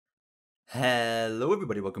Hello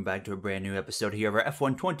everybody, welcome back to a brand new episode here of our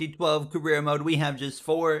F1 2012 career mode. We have just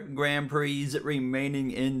 4 Grand Prix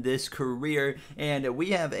remaining in this career, and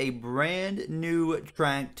we have a brand new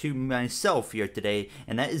track to myself here today,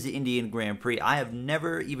 and that is the Indian Grand Prix. I have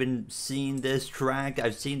never even seen this track.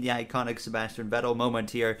 I've seen the iconic Sebastian Vettel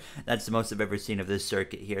moment here. That's the most I've ever seen of this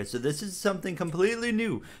circuit here, so this is something completely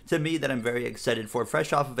new to me that I'm very excited for.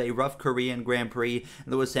 Fresh off of a rough Korean Grand Prix,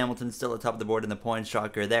 Lewis Hamilton still atop the board in the points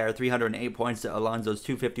shocker there, 308 points to Alonso's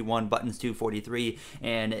 251, Button's 243,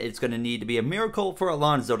 and it's going to need to be a miracle for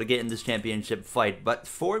Alonso to get in this championship fight. But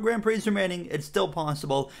 4 Grand Prix remaining, it's still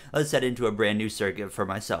possible. Let's head into a brand new circuit for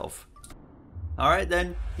myself. Alright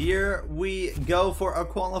then, here we go for a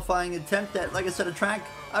qualifying attempt at, like I said, a track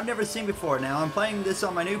I've never seen before. Now, I'm playing this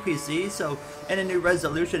on my new PC, so, and a new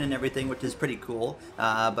resolution and everything, which is pretty cool.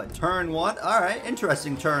 But turn 1, alright,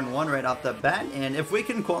 interesting turn 1 right off the bat, and if we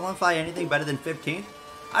can qualify anything better than 15th,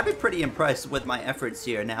 I'd be pretty impressed with my efforts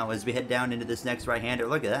here now as we head down into this next right-hander.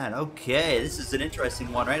 Look at that. Okay, this is an interesting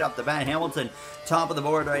one right off the bat. Hamilton, top of the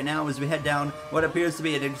board right now as we head down what appears to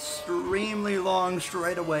be an extremely long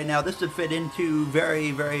straightaway. Now, this would fit into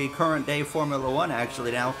very, very current day Formula 1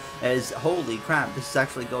 actually now, as holy crap, this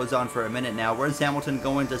actually goes on for a minute now. Where's Hamilton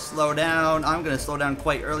going to slow down? I'm going to slow down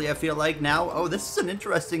quite early, I feel like now. Oh, this is an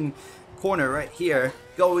interesting corner right here,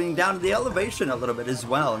 going down to the elevation a little bit as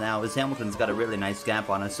well now, as Hamilton's got a really nice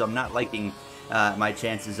gap on us, so I'm not liking my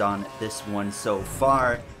chances on this one so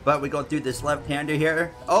far. But we go through this left-hander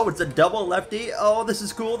here. Oh, it's a double lefty. Oh, this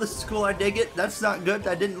is cool, I dig it. That's not good,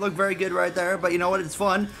 that didn't look very good right there, but you know what, it's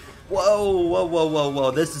fun. Whoa, whoa, whoa, whoa,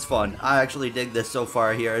 whoa, this is fun. I actually dig this so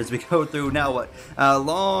far here as we go through now what?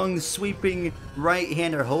 Long sweeping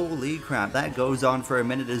right-hander. Holy crap, that goes on for a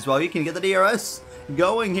minute as well. You can get the DRS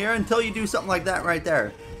going here until you do something like that right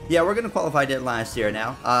there. Yeah, we're going to qualify dead last here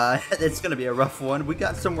now. It's going to be a rough one. We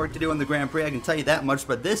got some work to do in the Grand Prix, I can tell you that much,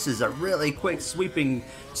 but this is a really quick sweeping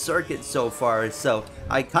circuit so far, so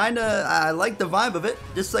I like the vibe of it,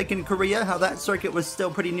 just like in Korea, how that circuit was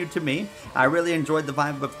still pretty new to me. I really enjoyed the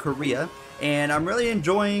vibe of Korea, and I'm really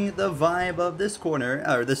enjoying the vibe of this corner,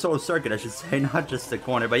 or this whole circuit, I should say, not just the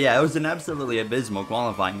corner. But yeah, it was an absolutely abysmal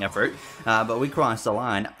qualifying effort, but we crossed the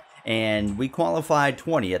line, and we qualified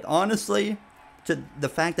 20th. Honestly, to the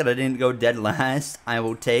fact that I didn't go dead last, I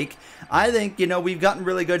will take. I think, you know, we've gotten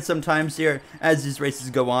really good sometimes here as these races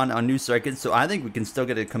go on new circuits, so I think we can still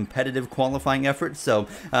get a competitive qualifying effort. So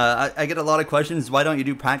I get a lot of questions, why don't you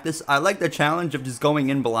do practice? I like the challenge of just going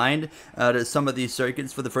in blind to some of these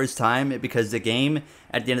circuits for the first time, because the game,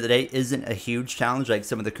 at the end of the day, isn't a huge challenge like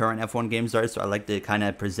some of the current F1 games are, so I like to kind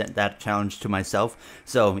of present that challenge to myself.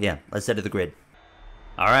 So yeah, let's head to the grid.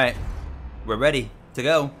 Alright, we're ready to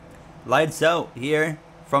go. Lights out here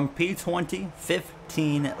from P20,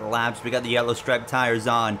 15 laps. We got the yellow striped tires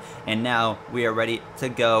on, and now we are ready to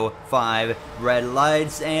go. 5 red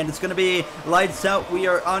lights, and it's going to be lights out. We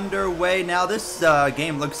are underway. Now, this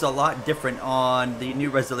game looks a lot different on the new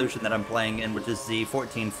resolution that I'm playing in, which is the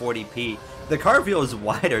 1440p. The car feels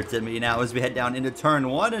wider to me now as we head down into turn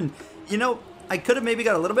 1, and, you know, I could have maybe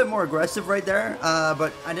got a little bit more aggressive right there,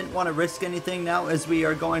 but I didn't want to risk anything now as we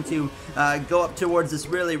are going to go up towards this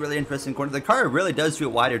really, really interesting corner. The car really does feel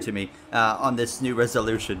wider to me on this new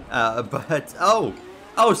resolution. But, oh,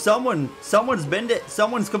 someone's binned it.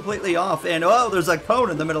 Someone's completely off. And, oh, there's a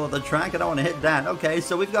cone in the middle of the track. I don't want to hit that. Okay,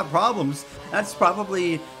 so we've got problems. That's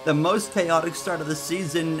probably the most chaotic start of the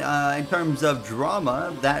season in terms of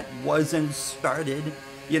drama that wasn't started,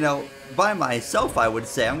 you know, by myself, I would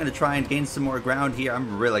say. I'm going to try and gain some more ground here.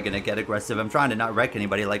 I'm really going to get aggressive. I'm trying to not wreck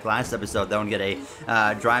anybody like last episode, though, and get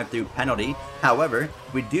a drive-through penalty. However,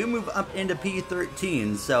 we do move up into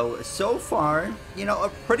P13. So far, you know, a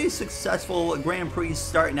pretty successful Grand Prix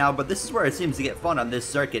start now, but this is where it seems to get fun on this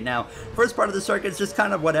circuit. Now, first part of the circuit is just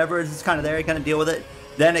kind of whatever. It's just kind of there. You kind of deal with it.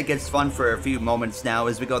 Then it gets fun for a few moments now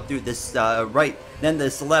as we go through this right, then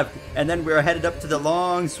this left, and then we're headed up to the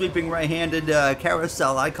long sweeping right-handed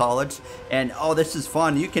carousel, I call it. And oh, this is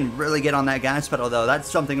fun. You can really get on that gas pedal, though. That's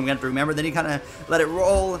something I'm going to have to remember. Then you kind of let it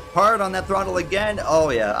roll hard on that throttle again. Oh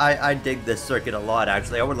yeah, I dig this circuit a lot,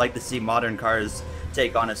 actually. I would like to see modern cars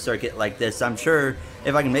take on a circuit like this. I'm sure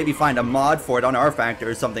if I can maybe find a mod for it on R Factor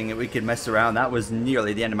or something that we could mess around. That was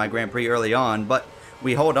nearly the end of my Grand Prix early on, but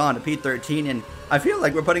we hold on to P13, and I feel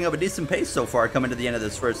like we're putting up a decent pace so far coming to the end of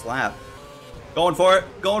this first lap. Going for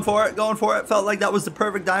it, going for it, going for it. Felt like that was the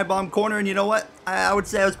perfect dive bomb corner, and you know what? I would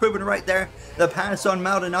say I was proven right there. The pass on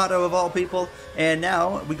Maldonado of all people, and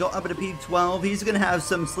now we go up into P12. He's going to have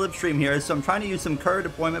some slipstream here, so I'm trying to use some curve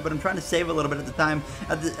deployment, but I'm trying to save a little bit at the time.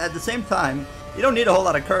 At the same time, you don't need a whole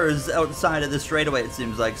lot of curves outside of the straightaway, it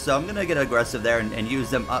seems like, so I'm going to get aggressive there and use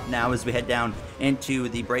them up now as we head down into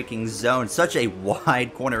the braking zone. Such a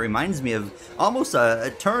wide corner. Reminds me of almost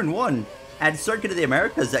a turn one at Circuit of the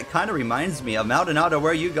Americas. That kind of reminds me of Maldonado.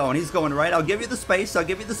 Where are you going? He's going right. I'll give you the space. I'll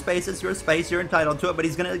give you the space. It's your space. You're entitled to it, but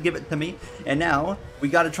he's going to give it to me. And now we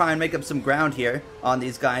got to try and make up some ground here on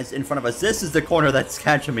these guys in front of us. This is the corner that's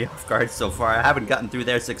catching me off guard so far. I haven't gotten through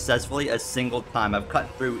there successfully a single time. I've cut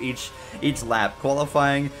through each lap,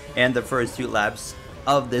 qualifying and the first 2 laps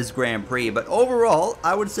of this Grand Prix, but overall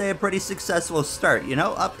I would say a pretty successful start, you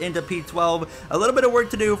know, up into P12. A little bit of work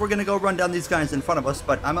to do if we're gonna go run down these guys in front of us,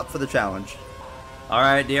 but I'm up for the challenge.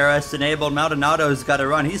 Alright, DRS enabled. Maldonado's got to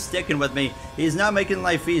run. He's sticking with me. He's not making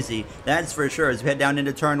life easy, that's for sure. As we head down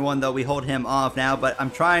into turn 1, though, we hold him off now, but I'm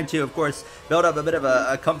trying to, of course, build up a bit of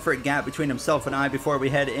a comfort gap between himself and I before we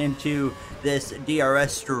head into this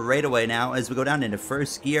DRS straightaway now as we go down into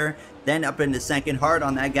first gear, then up into second. Hard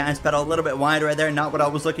on that gas pedal, a little bit wide right there. Not what I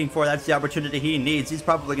was looking for. That's the opportunity he needs. He's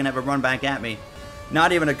probably going to have a run back at me.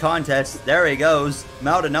 Not even a contest. There he goes.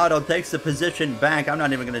 Maldonado takes the position back. I'm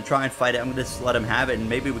not even going to try and fight it. I'm going to just let him have it, and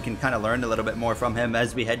maybe we can kind of learn a little bit more from him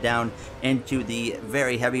as we head down into the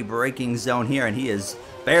very heavy braking zone here, and he is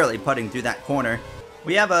barely putting through that corner.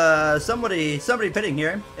 We have somebody pitting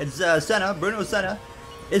here. It's Senna, Bruno Senna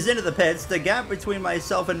is into the pits. The gap between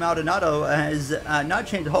myself and Maldonado has not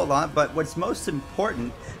changed a whole lot, but what's most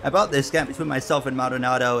important about this gap between myself and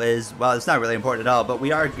Maldonado is, well, it's not really important at all, but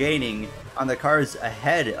we are gaining on the cars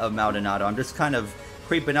ahead of Maldonado. I'm just kind of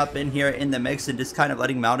creeping up in here in the mix and just kind of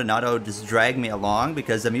letting Maldonado just drag me along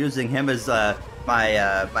because I'm using him as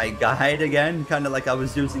my guide again, kind of like I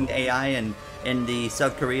was using AI in the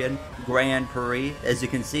South Korean Grand Prix. As you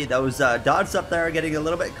can see, those dots up there are getting a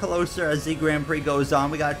little bit closer as the Grand Prix goes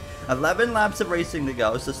on. We got 11 laps of racing to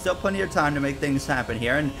go, so still plenty of time to make things happen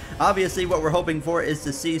here. And obviously what we're hoping for is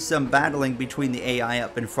to see some battling between the AI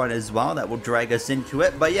up in front as well. That will drag us into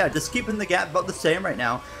it. But yeah, just keeping the gap about the same right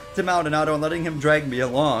now to Maldonado and letting him drag me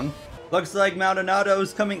along. Looks like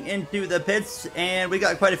Maldonado's coming into the pits, and we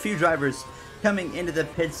got quite a few drivers coming into the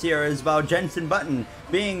pits here as well. Jensen Button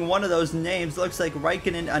being one of those names. Looks like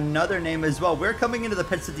Raikkonen another name as well. We're coming into the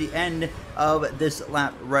pits at the end of this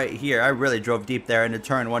lap right here. I really drove deep there into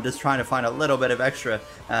turn 1, just trying to find a little bit of extra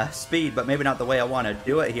speed, but maybe not the way I want to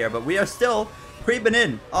do it here. But we are still creeping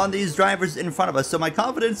in on these drivers in front of us, so my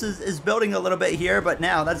confidence is building a little bit here. But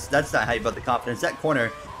now that's not how you build the confidence. That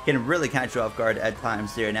corner can really catch you off guard at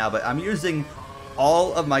times here now, but I'm using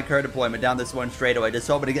all of my curve deployment down this one straightaway, just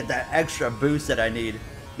hoping to get that extra boost that I need.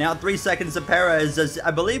 Now 3 seconds of Perez, as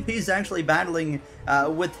I believe he's actually battling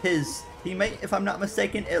with his teammate, if I'm not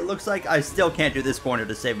mistaken. It looks like I still can't do this corner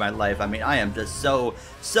to save my life. I mean, I am just so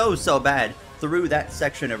bad through that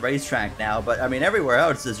section of racetrack now, but I mean, everywhere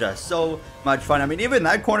else is just so much fun. I mean, even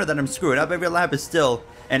that corner that I'm screwing up every lap is still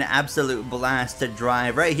an absolute blast to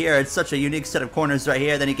drive. Right here, it's such a unique set of corners right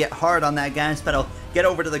here. Then you get hard on that gas pedal, get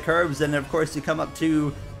over to the curbs, and of course you come up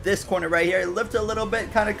to this corner right here, lift a little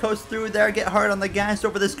bit, kind of coast through there, get hard on the gas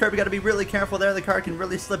over this curb. You got to be really careful there. The car can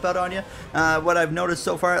really slip out on you, what I've noticed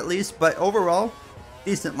so far at least. But overall,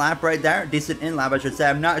 decent lap right there, decent in lap I should say.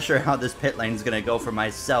 I'm not sure how this pit lane is going to go for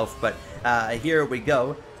myself, but here we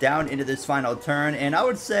go down into this final turn, and I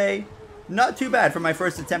would say not too bad for my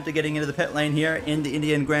first attempt at getting into the pit lane here in the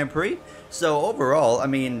Indian Grand Prix. So overall, I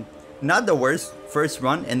mean, not the worst first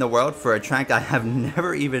run in the world for a track I have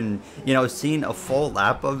never even, you know, seen a full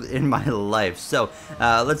lap of in my life. So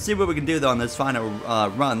let's see what we can do though on this final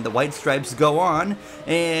run. The white stripes go on,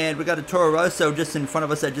 and we got a Toro Rosso just in front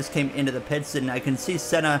of us that just came into the pits, and I can see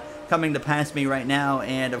Senna coming to pass me right now.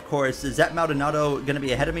 And of course, is that Maldonado going to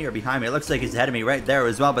be ahead of me or behind me? It looks like he's ahead of me right there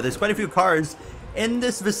as well, but there's quite a few cars in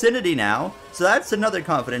this vicinity now, so that's another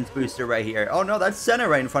confidence booster right here. Oh no, that's Senna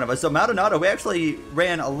right in front of us. So Maldonado, we actually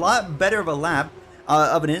ran a lot better of a lap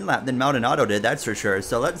of an in-lap than Maldonado did, that's for sure.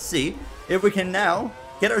 So let's see if we can now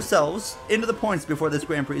get ourselves into the points before this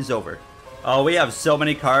Grand Prix is over. Oh, we have so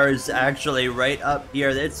many cars actually right up here.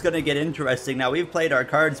 It's going to get interesting. Now, we've played our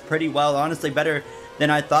cards pretty well, honestly better than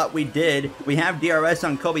I thought we did. We have DRS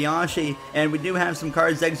on Kobayashi, and we do have some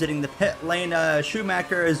cars exiting the pit lane.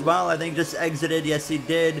 Schumacher as well, I think, just exited. Yes, he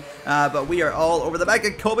did. But we are all over the back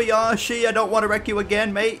of Kobayashi. I don't want to wreck you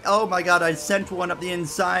again, mate. Oh my god, I sent one up the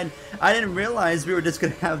inside. I didn't realize we were just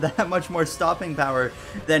going to have that much more stopping power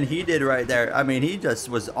than he did right there. I mean, he just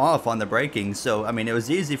was off on the braking. So, I mean, it was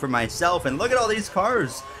easy for myself. And look at all these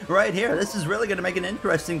cars right here. This is really going to make an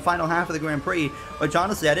interesting final half of the Grand Prix, which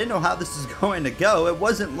honestly, I didn't know how this is going to go. It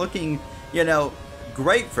wasn't looking, you know,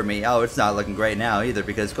 great for me. Oh, it's not looking great now either,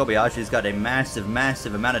 because Kobayashi's got a massive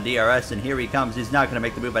amount of DRS, and here he comes. He's not going to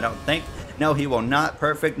make the move, I don't think. No, he will not.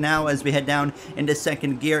 Perfect. Now as we head down into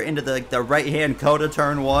second gear, into the right-hand coda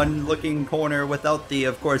turn one looking corner without the,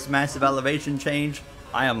 of course, massive elevation change.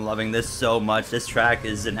 I am loving this so much. This track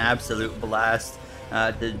is an absolute blast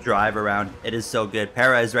to drive around. It is so good.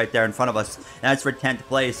 Perez right there in front of us. That's for 10th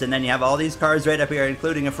place. And then you have all these cars right up here,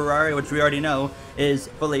 including a Ferrari, which we already know is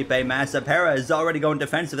Felipe Massa. Perez already going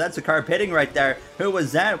defensive. That's a car pitting right there. Who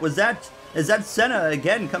was that? Is that Senna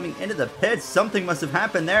again coming into the pits? Something must have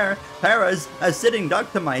happened there. Perez, a sitting duck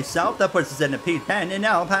to myself. That puts us into P10. And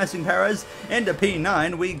now passing Perez into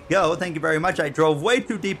P9 we go. Thank you very much. I drove way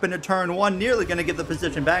too deep into turn one. Nearly going to give the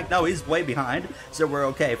position back. No, he's way behind. So we're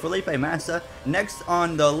okay. Felipe Massa next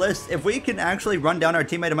on the list. If we can actually run down our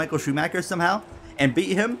teammate Michael Schumacher somehow and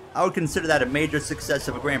beat him, I would consider that a major success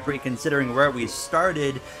of a Grand Prix, considering where we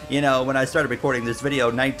started, you know, when I started recording this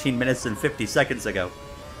video 19 minutes and 50 seconds ago.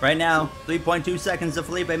 Right now, 3.2 seconds of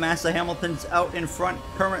Felipe Massa. Hamilton's out in front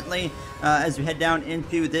currently as we head down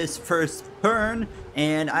into this first turn.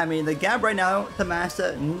 And, I mean, the gap right now to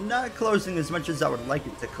Massa not closing as much as I would like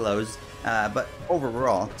it to close. But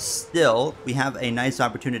overall, still, we have a nice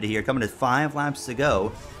opportunity here. Coming to 5 laps to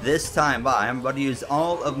go this time by. I'm about to use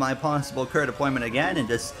all of my possible curve deployment again and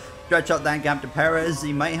just stretch out that gap to Perez.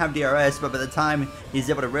 He might have DRS, but by the time he's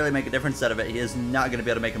able to really make a difference out of it, he is not going to be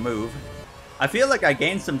able to make a move. I feel like I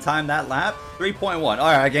gained some time that lap. 3.1. All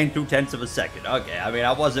right, I gained 0.2 of a second. Okay, I mean,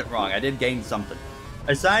 I wasn't wrong. I did gain something.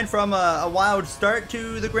 Aside from a wild start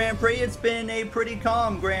to the Grand Prix, it's been a pretty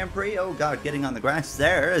calm Grand Prix. Oh, God, getting on the grass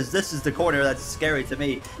there, as this is the corner that's scary to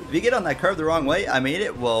me. If you get on that curve the wrong way, I mean,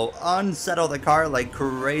 it will unsettle the car like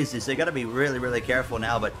crazy. So you got to be really careful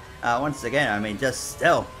now. But once again, I mean, just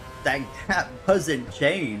still, that gap doesn't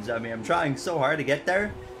change. I mean, I'm trying so hard to get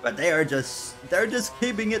there, but they're just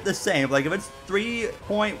keeping it the same. Like if it's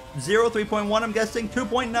 3.0, 3.1, I'm guessing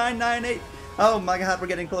 2.998. Oh my god, we're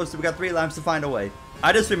getting closer. We got 3 laps to find a way.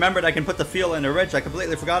 I just remembered I can put the fuel into Rich. I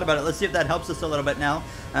completely forgot about it. Let's see if that helps us a little bit now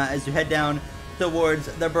as you head down towards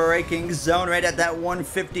the braking zone right at that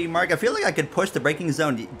 150 mark. I feel like I could push the braking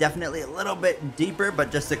zone definitely a little bit deeper, but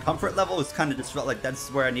just the comfort level was kind of just felt like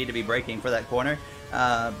that's where I need to be braking for that corner.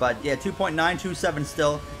 But yeah, 2.927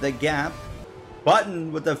 still the gap.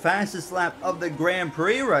 Button with the fastest lap of the Grand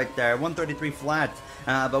Prix right there, 133 flat.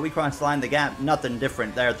 But we crossed the line, the gap, nothing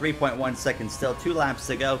different there. 3.1 seconds still, 2 laps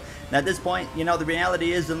to go. And at this point, you know, the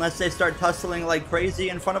reality is unless they start tussling like crazy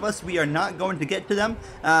in front of us, we are not going to get to them.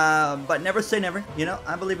 But never say never, you know,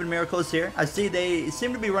 I believe in miracles here. I see they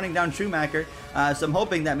seem to be running down Schumacher, so I'm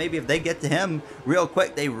hoping that maybe if they get to him real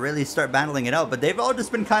quick, they really start battling it out. But they've all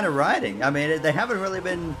just been kind of riding. I mean, they haven't really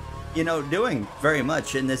been, you know, doing very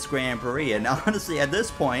much in this Grand Prix. And honestly, at this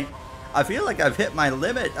point, I feel like I've hit my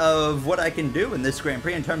limit of what I can do in this Grand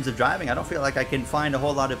Prix in terms of driving. I don't feel like I can find a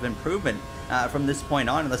whole lot of improvement from this point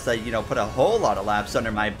on unless I, you know, put a whole lot of laps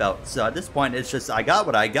under my belt. So at this point, it's just I got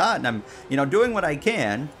what I got, and I'm, you know, doing what I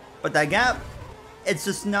can. But that gap, it's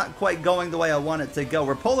just not quite going the way I want it to go.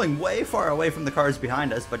 We're pulling way far away from the cars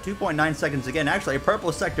behind us, but 2.9 seconds again. Actually, a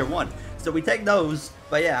purple sector 1. So we take those.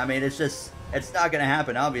 But yeah, I mean, it's just, it's not going to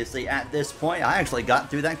happen, obviously, at this point. I actually got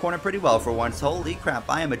through that corner pretty well for once. Holy crap,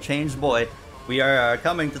 I am a changed boy. We are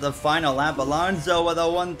coming to the final lap. Alonso with a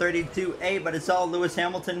 132.8, but it's all Lewis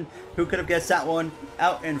Hamilton. Who could have guessed that one?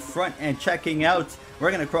 Out in front and checking out.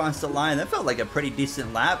 We're going to cross the line. That felt like a pretty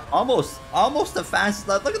decent lap. Almost the fastest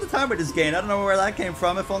lap. Look at the time I just gained. I don't know where that came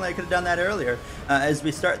from. If only I could have done that earlier. As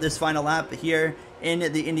we start this final lap here in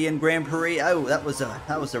the Indian Grand Prix. Oh, that was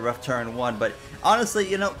a rough turn 1. But honestly,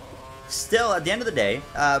 you know, still, at the end of the day,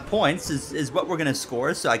 points is what we're going to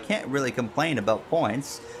score, so I can't really complain about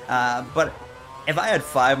points. But if I had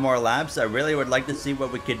 5 more laps, I really would like to see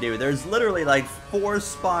what we could do. There's literally like 4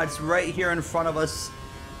 spots right here in front of us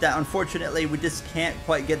that unfortunately we just can't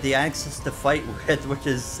quite get the access to fight with, which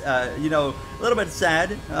is, you know, a little bit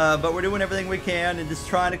sad. But we're doing everything we can and just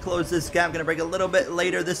trying to close this gap. Gonna break a little bit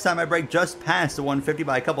later. This time I break just past the 150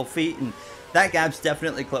 by a couple feet, and that gap's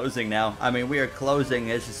definitely closing now. I mean, we are closing.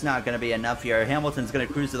 It's just not going to be enough here. Hamilton's going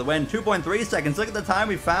to cruise to the win. 2.3 seconds. Look at the time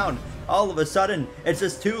we found. all of a sudden, it's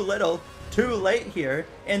just too little, too late here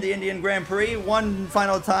in the Indian Grand Prix. One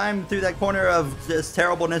final time through that corner of this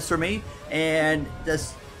terribleness for me, and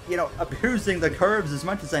just, you know, abusing the curves as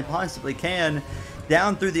much as I possibly can.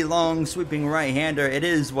 Down through the long sweeping right-hander. It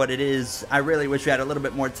is what it is. I really wish we had a little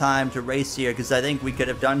bit more time to race here, because I think we could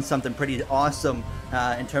have done something pretty awesome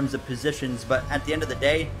in terms of positions. But at the end of the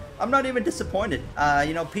day, I'm not even disappointed.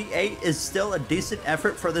 You know, P8 is still a decent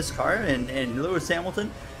effort for this car, and Lewis Hamilton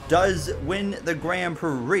does win the Grand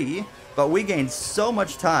Prix. But we gained so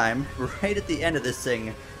much time right at the end of this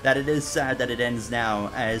thing that it is sad that it ends now,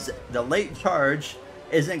 as the late charge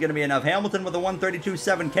isn't going to be enough. Hamilton with a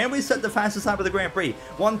 132.7. Can we set the fastest lap of the Grand Prix?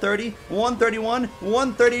 130, 131,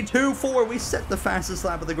 132.4. We set the fastest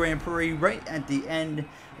lap of the Grand Prix right at the end.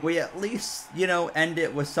 We at least, you know, end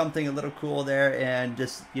it with something a little cool there, and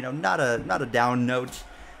just, you know, not a down note.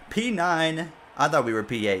 P9. I thought we were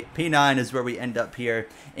P8. P9 is where we end up here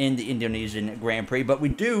in the Indonesian Grand Prix, but we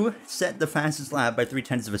do set the fastest lap by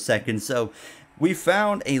 0.3 of a second, so we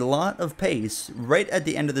found a lot of pace right at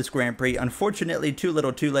the end of this Grand Prix. Unfortunately, too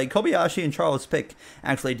little too late. Kobayashi and Charles Pic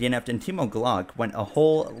actually DNF'd, and Timo Glock went a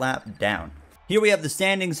whole lap down. Here we have the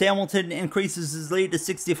standings. Hamilton increases his lead to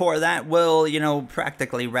 64. That will, you know,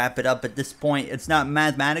 practically wrap it up at this point. It's not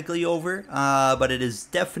mathematically over, but it is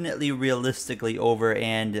definitely realistically over,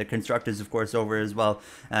 and the constructors, of course, over as well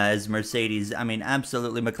as Mercedes. I mean,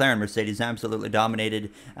 absolutely, McLaren Mercedes absolutely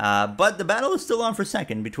dominated, but the battle is still on for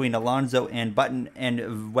second between Alonso and Button,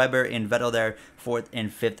 and Weber and Vettel there, 4th and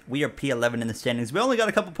 5th. We are P11 in the standings. We only got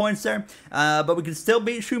a couple points there, but we can still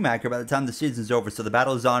beat Schumacher by the time the season's over, so the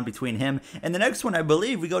battle is on between him and the next one. I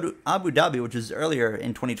believe we go to Abu Dhabi, which is earlier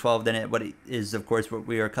in 2012 than what it is, of course, what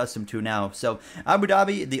we are accustomed to now. So Abu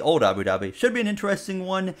Dhabi, the old Abu Dhabi, should be an interesting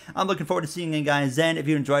one. I'm looking forward to seeing you guys then. If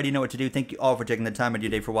you enjoyed, you know what to do. Thank you all for taking the time of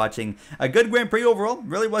your day for watching. A good Grand Prix overall.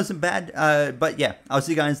 Really wasn't bad, but yeah, I'll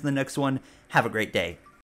see you guys in the next one. Have a great day.